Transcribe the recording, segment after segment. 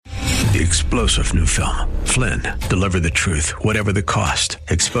The explosive new film, Flynn, deliver the truth, whatever the cost,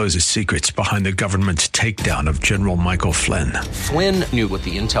 exposes secrets behind the government's takedown of General Michael Flynn. Flynn knew what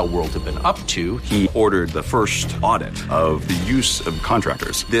the intel world had been up to. He ordered the first audit of the use of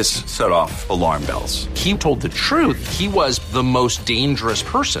contractors. This set off alarm bells. He told the truth. He was the most dangerous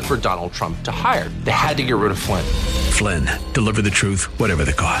person for Donald Trump to hire. They had to get rid of Flynn. Flynn, deliver the truth, whatever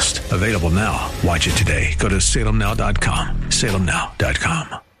the cost. Available now. Watch it today. Go to salemnow.com.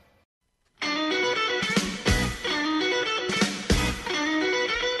 salemnow.com.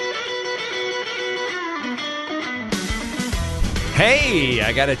 Hey,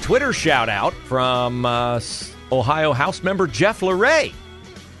 I got a Twitter shout out from Ohio House member Jeff LaRay.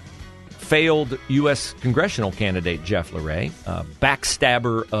 Failed U.S. congressional candidate Jeff LaRay,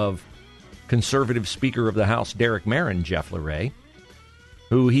 backstabber of conservative Speaker of the House Derek Merrin, Jeff LaRay,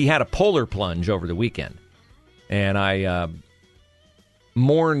 who he had a polar plunge over the weekend. And I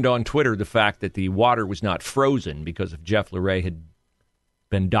mourned on Twitter the fact that the water was not frozen, because if Jeff LaRay had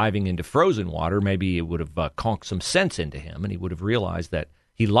been diving into frozen water, maybe it would have conked some sense into him, and he would have realized that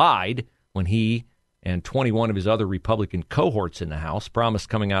he lied when he and 21 of his other Republican cohorts in the House promised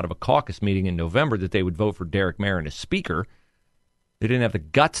coming out of a caucus meeting in November that they would vote for Derek Merrin as Speaker. They didn't have the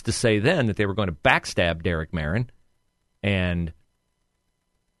guts to say then that they were going to backstab Derek Merrin and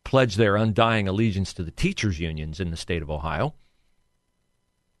pledge their undying allegiance to the teachers' unions in the state of Ohio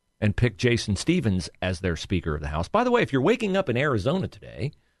and pick Jason Stevens as their Speaker of the House. By the way, if you're waking up in Arizona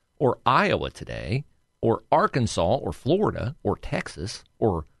today, or Iowa today, or Arkansas, or Florida, or Texas,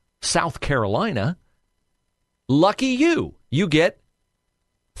 or South Carolina, lucky you. You get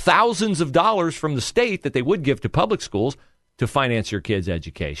thousands of dollars from the state that they would give to public schools to finance your kids'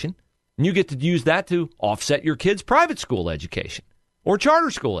 education. And you get to use that to offset your kids' private school education, or charter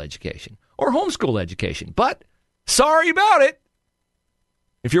school education, or homeschool education. But sorry about it.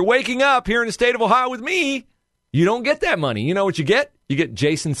 If you're waking up here in the state of Ohio with me, you don't get that money. You know what you get? You get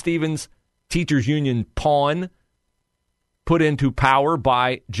Jason Stevens' teachers union pawn put into power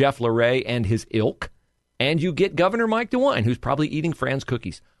by Jeff LaRay and his ilk. And you get Governor Mike DeWine, who's probably eating Fran's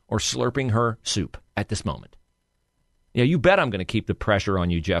cookies or slurping her soup at this moment. Yeah, you bet I'm going to keep the pressure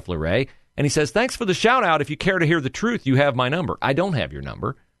on you, Jeff LaRay. And he says, thanks for the shout out. If you care to hear the truth, you have my number. I don't have your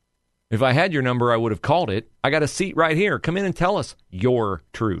number. If I had your number, I would have called it. I got a seat right here. Come in and tell us your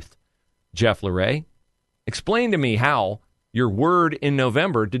truth. Jeff LaRay, explain to me how your word in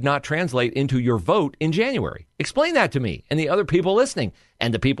November did not translate into your vote in January. Explain that to me and the other people listening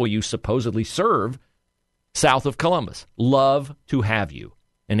and the people you supposedly serve south of Columbus. Love to have you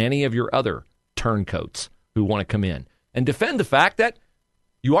and any of your other turncoats who want to come in and defend the fact that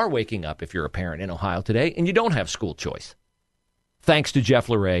you are waking up if you're a parent in Ohio today and you don't have school choice. Thanks to Jeff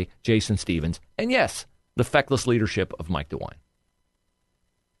LaRay, Jason Stevens, and yes, the feckless leadership of Mike DeWine.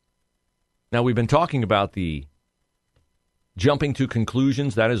 Now, we've been talking about the jumping to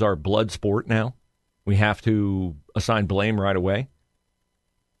conclusions. That is our blood sport now. We have to assign blame right away.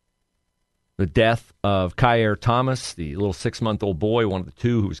 The death of Kyer Thomas, the little 6-month-old boy, one of the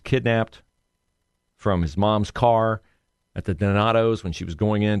two who was kidnapped from his mom's car at the Donatos when she was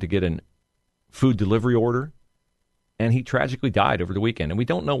going in to get a food delivery order. And he tragically died over the weekend, and we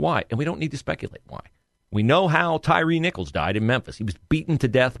don't know why, and we don't need to speculate why. We know how Tyree Nichols died in Memphis. He was beaten to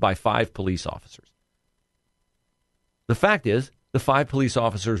death by 5 police officers. The fact is, the 5 police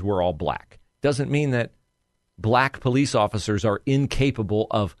officers were all black. Doesn't mean that black police officers are incapable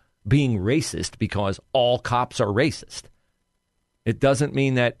of being racist because all cops are racist. It doesn't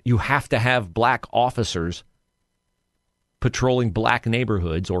mean that you have to have black officers patrolling black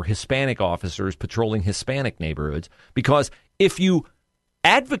neighborhoods or Hispanic officers patrolling Hispanic neighborhoods. Because if you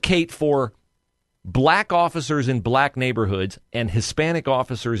advocate for black officers in black neighborhoods and Hispanic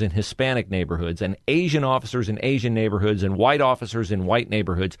officers in Hispanic neighborhoods and Asian officers in Asian neighborhoods and white officers in white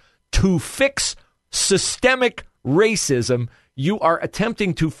neighborhoods to fix systemic racism, you are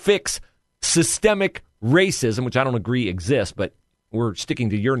attempting to fix systemic racism, which I don't agree exists, but we're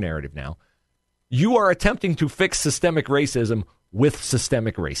sticking to your narrative now. You are attempting to fix systemic racism with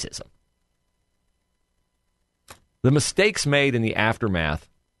systemic racism. The mistakes made in the aftermath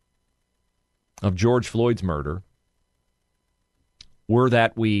of George Floyd's murder were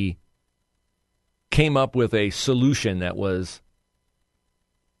that we came up with a solution that was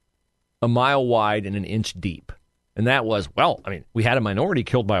a mile wide and an inch deep. And that was, we had a minority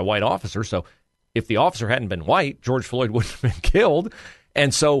killed by a white officer, so if the officer hadn't been white, George Floyd wouldn't have been killed.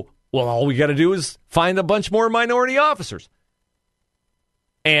 And so, all we got to do is find a bunch more minority officers.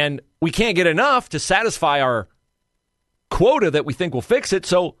 And we can't get enough to satisfy our quota that we think will fix it,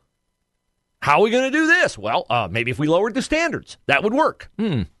 so how are we going to do this? Well, maybe if we lowered the standards, that would work.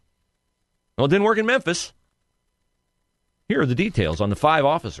 Well, it didn't work in Memphis. Here are the details on the 5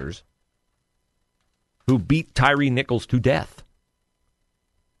 officers who beat Tyree Nichols to death.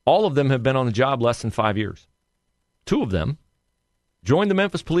 All of them have been on the job less than 5 years. 2 of them joined the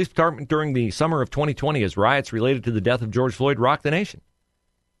Memphis Police Department during the summer of 2020 as riots related to the death of George Floyd rocked the nation.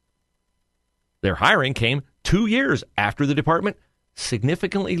 Their hiring came 2 years after the department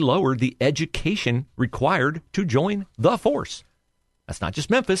significantly lowered the education required to join the force. That's not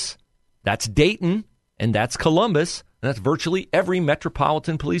just Memphis. That's Dayton, and that's Columbus, and that's virtually every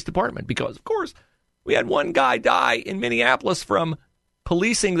metropolitan police department. Because, of course, we had one guy die in Minneapolis from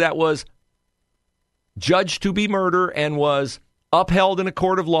policing that was judged to be murder and was upheld in a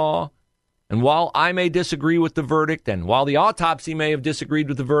court of law. And while I may disagree with the verdict, and while the autopsy may have disagreed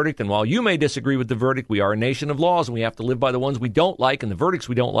with the verdict, and while you may disagree with the verdict, we are a nation of laws, and we have to live by the ones we don't like and the verdicts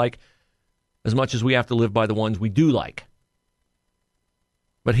we don't like as much as we have to live by the ones we do like.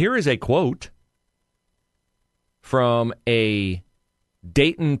 But here is a quote from a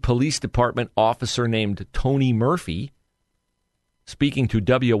Dayton Police Department officer named Tony Murphy speaking to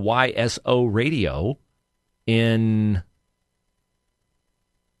WYSO Radio in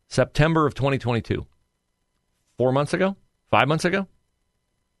September of 2022. 4 months ago? 5 months ago?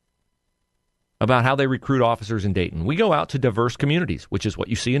 About how they recruit officers in Dayton. We go out to diverse communities, which is what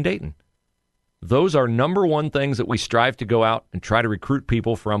you see in Dayton. Those are number one things that we strive to go out and try to recruit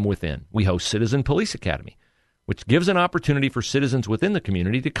people from within. We host Citizen Police Academy, which gives an opportunity for citizens within the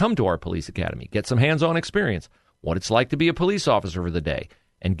community to come to our police academy, get some hands-on experience, what it's like to be a police officer for the day,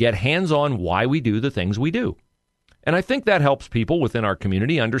 and get hands-on why we do the things we do. And I think that helps people within our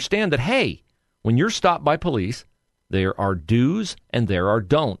community understand that, hey, when you're stopped by police, there are do's and there are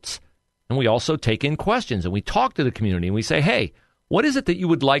don'ts. And we also take in questions and we talk to the community and we say, hey, what is it that you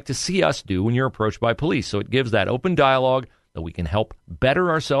would like to see us do when you're approached by police? So it gives that open dialogue that we can help better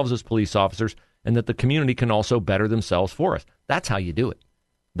ourselves as police officers and that the community can also better themselves for us. That's how you do it.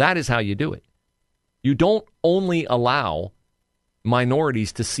 That is how you do it. You don't only allow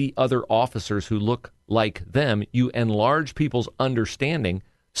minorities to see other officers who look like them. You enlarge people's understanding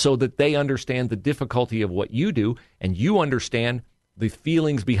so that they understand the difficulty of what you do and you understand the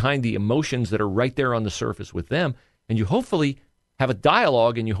feelings behind the emotions that are right there on the surface with them. And you hopefully have a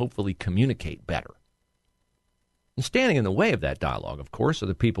dialogue and you hopefully communicate better. And standing in the way of that dialogue, of course, are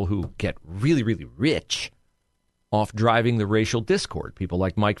the people who get really, really rich off driving the racial discord. People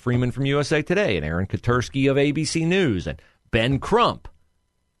like Mike Freeman from USA Today and Aaron Katursky of ABC News and Ben Crump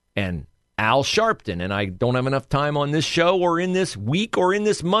and Al Sharpton. And I don't have enough time on this show or in this week or in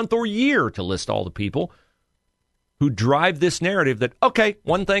this month or year to list all the people who drive this narrative that, okay,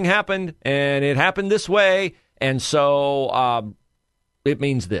 one thing happened and it happened this way, and so it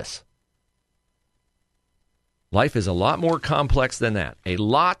means this. Life is a lot more complex than that. A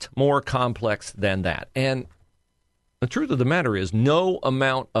lot more complex than that. And the truth of the matter is, no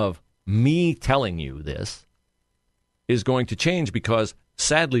amount of me telling you this is going to change because,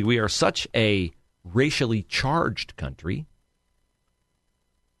 sadly, we are such a racially charged country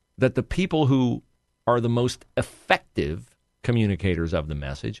that the people who are the most effective communicators of the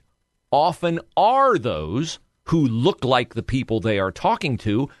message often are those who look like the people they are talking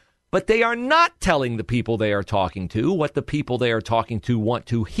to, but they are not telling the people they are talking to what the people they are talking to want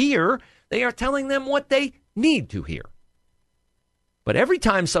to hear. They are telling them what they need to hear. But every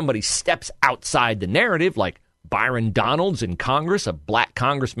time somebody steps outside the narrative, like Byron Donalds in Congress, a black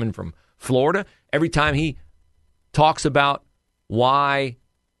congressman from Florida, every time he talks about why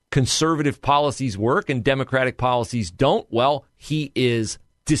conservative policies work and Democratic policies don't, well, he is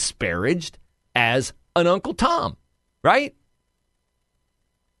disparaged as an Uncle Tom, right?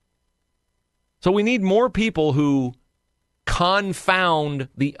 So we need more people who confound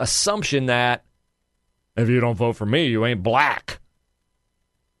the assumption that if you don't vote for me, you ain't black.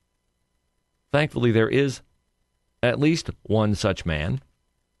 Thankfully, there is at least one such man,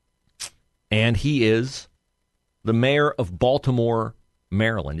 and he is the mayor of Baltimore,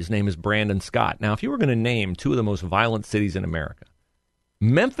 Maryland. His name is Brandon Scott. Now, if you were going to name two of the most violent cities in America,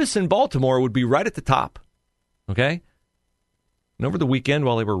 Memphis and Baltimore would be right at the top, okay? And over the weekend,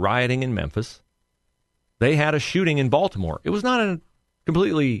 while they were rioting in Memphis, they had a shooting in Baltimore. It was not a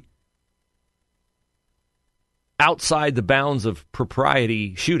completely outside the bounds of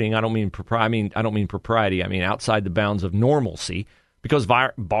propriety shooting. I don't mean propriety. I mean outside the bounds of normalcy, because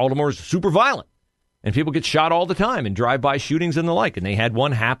Baltimore's super violent and people get shot all the time in drive-by shootings and the like. And they had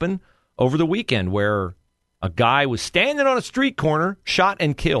one happen over the weekend where a guy was standing on a street corner, shot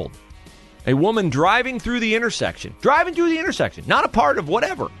and killed. A woman driving through the intersection, not a part of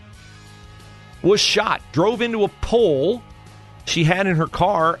whatever, was shot, drove into a pole, she had in her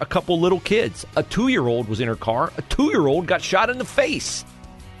car a couple little kids. A 2-year-old was in her car. A 2-year-old got shot in the face.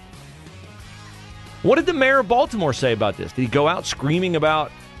 What did the mayor of Baltimore say about this? Did he go out screaming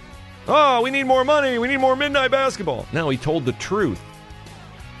about, oh, we need more money, we need more midnight basketball? No, he told the truth.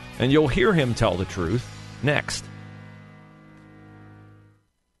 And you'll hear him tell the truth next.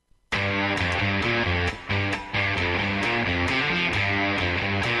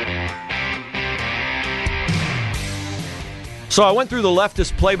 So I went through the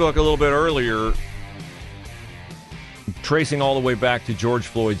leftist playbook a little bit earlier, tracing all the way back to George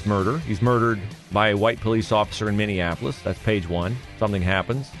Floyd's murder. He's murdered by a white police officer in Minneapolis. That's page 1. Something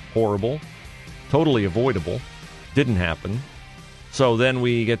happens. Horrible. Totally avoidable. Didn't happen. So then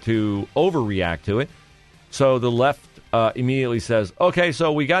we get to overreact to it. So the left immediately says, okay,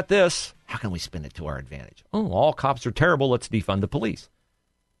 so we got this. How can we spin it to our advantage? Oh, all cops are terrible. Let's defund the police.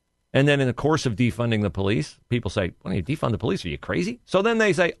 And then in the course of defunding the police, people say, well, you defund the police? Are you crazy? So then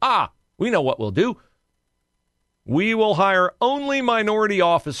they say, we know what we'll do. We will hire only minority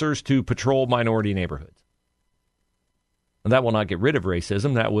officers to patrol minority neighborhoods. And that will not get rid of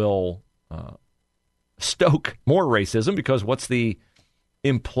racism. That will stoke more racism, because what's the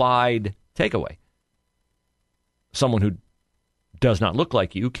implied takeaway? Someone who does not look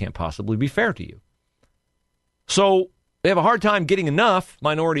like you can't possibly be fair to you. So they have a hard time getting enough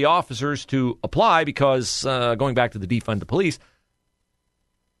minority officers to apply because, going back to the defund the police,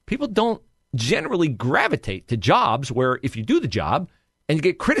 people don't generally gravitate to jobs where if you do the job and you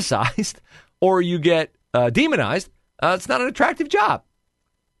get criticized or you get demonized, it's not an attractive job.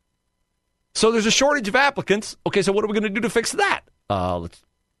 So there's a shortage of applicants. Okay, so what are we going to do to fix that?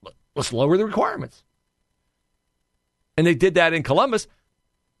 Let's lower the requirements. And they did that in Columbus.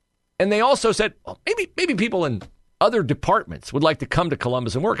 And they also said, well, maybe people in other departments would like to come to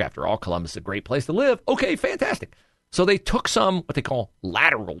Columbus and work. After all, Columbus is a great place to live. Okay, fantastic. So they took some, what they call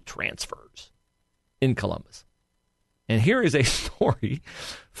lateral transfers in Columbus. And here is a story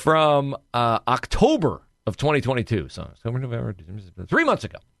from October of 2022. So October, November, 3 months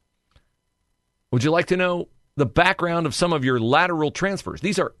ago. Would you like to know the background of some of your lateral transfers?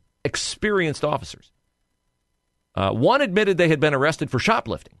 These are experienced officers. One admitted they had been arrested for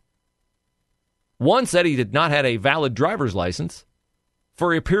shoplifting. One said he did not have a valid driver's license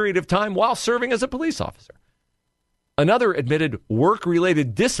for a period of time while serving as a police officer. Another admitted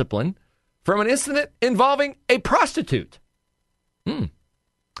work-related discipline from an incident involving a prostitute.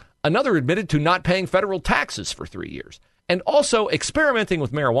 Another admitted to not paying federal taxes for 3 years and also experimenting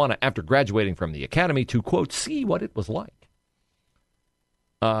with marijuana after graduating from the academy to, quote, see what it was like.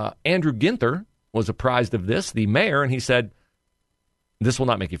 Andrew Ginther was apprised of this, the mayor, and he said, this will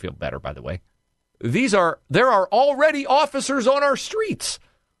not make you feel better, by the way. There are already officers on our streets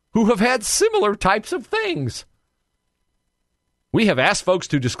who have had similar types of things. We have asked folks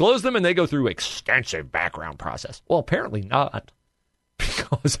to disclose them, and they go through extensive background process. Well, apparently not,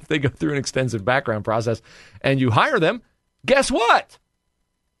 because if they go through an extensive background process and you hire them, guess what?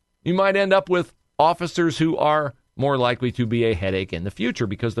 You might end up with officers who are more likely to be a headache in the future,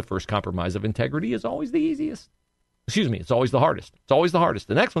 because the first compromise of integrity is always the easiest. It's always the hardest. It's always the hardest.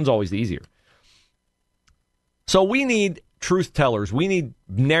 The next one's always the easier. So we need truth tellers. We need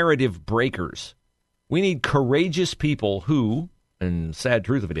narrative breakers. We need courageous people who, and sad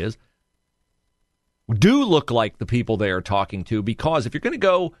truth of it is, do look like the people they are talking to, because if you're going to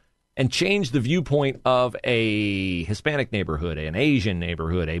go and change the viewpoint of a Hispanic neighborhood, an Asian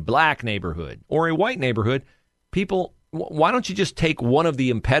neighborhood, a black neighborhood, or a white neighborhood, people, why don't you just take one of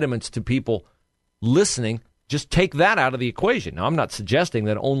the impediments to people listening, just take that out of the equation? Now, I'm not suggesting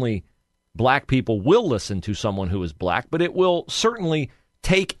that only black people will listen to someone who is black, but it will certainly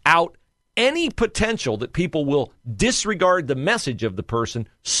take out any potential that people will disregard the message of the person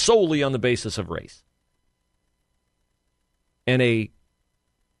solely on the basis of race. And a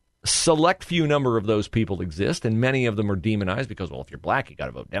select few number of those people exist, and many of them are demonized because, well, if you're black, you got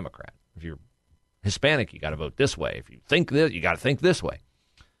to vote Democrat. If you're Hispanic, you got to vote this way. If you think this, you got to think this way.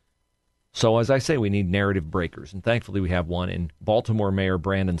 So, as I say, we need narrative breakers, and thankfully we have one in Baltimore Mayor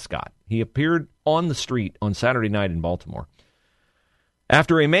Brandon Scott. He appeared on the street on Saturday night in Baltimore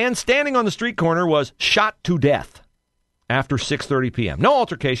after a man standing on the street corner was shot to death after 6:30 p.m. No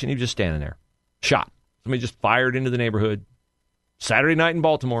altercation, he was just standing there. Shot. Somebody just fired into the neighborhood. Saturday night in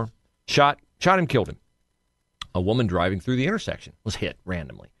Baltimore. Shot him, killed him. A woman driving through the intersection was hit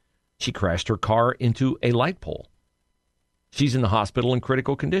randomly. She crashed her car into a light pole. She's in the hospital in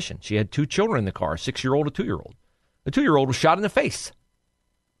critical condition. She had 2 children in the car, a 6-year-old, a 2-year-old. The 2-year-old was shot in the face.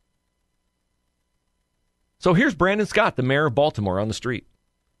 So here's Brandon Scott, the mayor of Baltimore, on the street,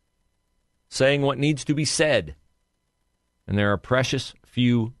 saying what needs to be said. And there are precious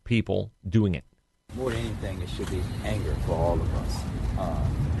few people doing it. More than anything, it should be anger for all of us.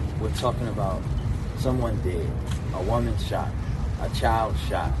 We're talking about someone dead, a woman shot, a child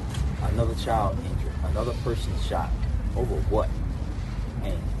shot, another child injured, another person shot. Over what?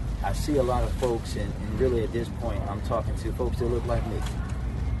 And I see a lot of folks, and really at this point, I'm talking to folks that look like me,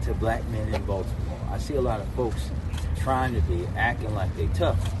 to black men in Baltimore. I see a lot of folks trying to be, acting like they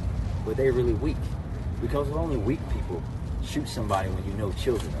tough, but they really weak. Because only weak people shoot somebody when you know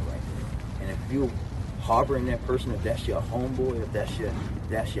children are right there. And if you harboring that person, if that's your homeboy, if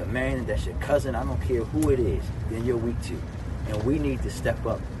that's your man, if that's your cousin, I don't care who it is, then you're weak too. And we need to step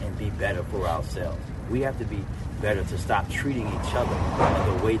up and be better for ourselves. We have to be better to stop treating each other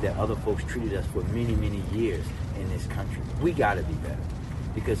in the way that other folks treated us for many, many years in this country. We got to be better.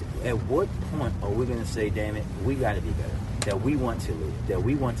 Because at what point are we going to say, damn it, we got to be better, that we want to live, that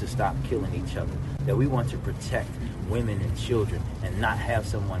we want to stop killing each other, that we want to protect women and children and not have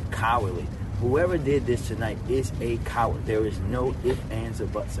someone cowardly. Whoever did this tonight is a coward. There is no ifs, ands, or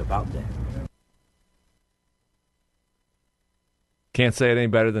buts about that. Can't say it any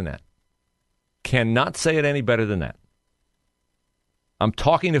better than that. Cannot say it any better than that. I'm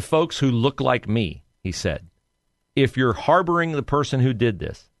talking to folks who look like me, he said. If you're harboring the person who did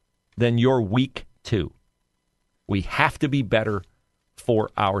this, then you're weak too. We have to be better for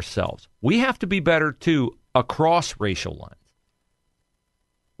ourselves. We have to be better too across racial lines.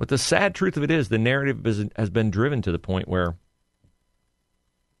 But the sad truth of it is the narrative has been driven to the point where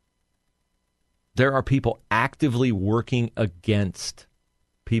there are people actively working against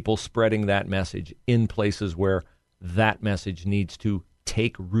people spreading that message in places where that message needs to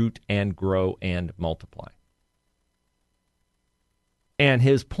take root and grow and multiply. And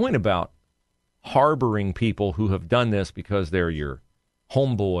his point about harboring people who have done this because they're your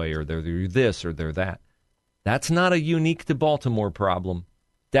homeboy or they're this or they're that, that's not a unique to Baltimore problem.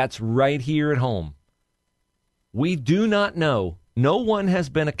 That's right here at home. We do not know, no one has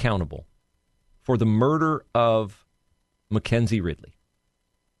been accountable for the murder of Mackenzie Ridley.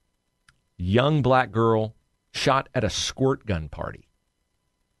 Young black girl shot at a squirt gun party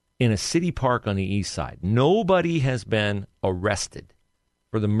in a city park on the east side. Nobody has been arrested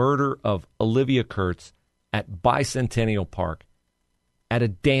for the murder of Olivia Kurtz at Bicentennial Park at a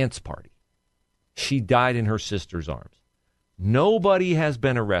dance party. She died in her sister's arms. Nobody has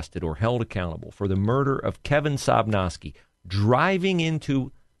been arrested or held accountable for the murder of Kevin Sobnoski driving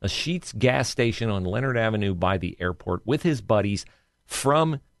into a Sheetz gas station on Leonard Avenue by the airport with his buddies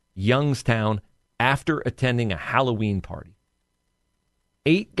from Youngstown after attending a Halloween party.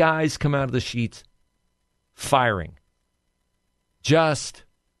 8 guys come out of the Sheetz firing just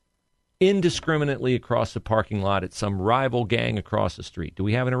indiscriminately across the parking lot at some rival gang across the street. Do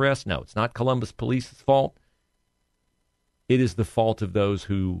we have an arrest? No, it's not Columbus Police's fault. It is the fault of those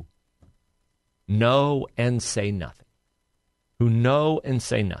who know and say nothing. Who know and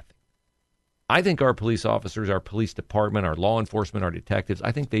say nothing. I think our police officers, our police department, our law enforcement, our detectives,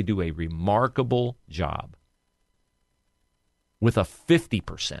 I think they do a remarkable job with a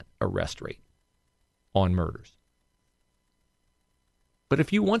 50% arrest rate on murders. But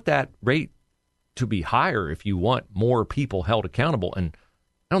if you want that rate to be higher, if you want more people held accountable, and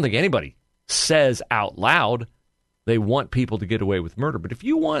I don't think anybody says out loud they want people to get away with murder, but if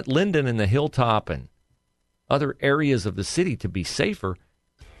you want Linden and the Hilltop and other areas of the city to be safer,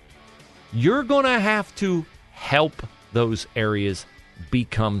 you're going to have to help those areas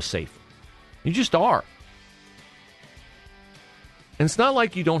become safer. You just are. And it's not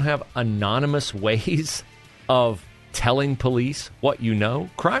like you don't have anonymous ways of telling police what you know.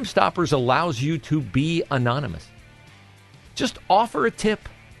 Crime Stoppers allows you to be anonymous. Just offer a tip.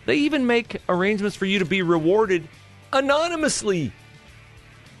 They even make arrangements for you to be rewarded anonymously.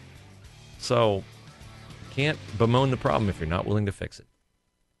 So, you can't bemoan the problem if you're not willing to fix it.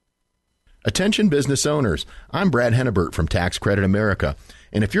 Attention business owners, I'm Brad Hennebert from Tax Credit America.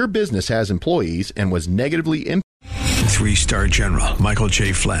 And if your business has employees and was negatively impacted, 3-star General Michael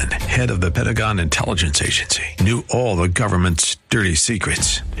J. Flynn, head of the Pentagon Intelligence Agency, knew all the government's dirty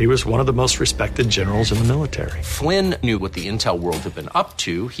secrets. He was one of the most respected generals in the military. Flynn knew what the intel world had been up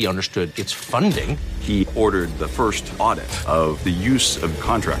to. He understood its funding. He ordered the first audit of the use of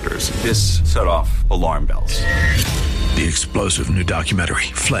contractors. This set off alarm bells. The explosive new documentary,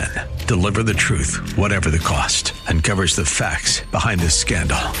 Flynn, Deliver the Truth, Whatever the Cost, uncovers the facts behind this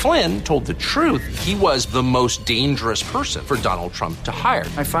scandal. Flynn told the truth. He was the most dangerous person for Donald Trump to hire.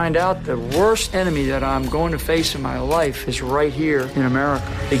 I find out the worst enemy that I'm going to face in my life is right here in America.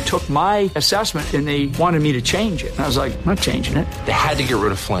 They took my assessment and they wanted me to change it. And I was like, I'm not changing it. They had to get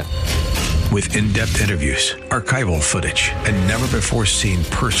rid of Flynn. With in-depth interviews, archival footage, and never-before-seen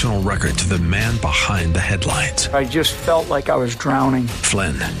personal records of the man behind the headlines. I just felt like I was drowning.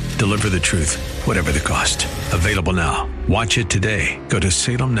 Flynn, deliver the truth, whatever the cost. Available now. Watch it today. Go to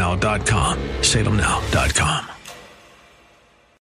salemnow.com. salemnow.com.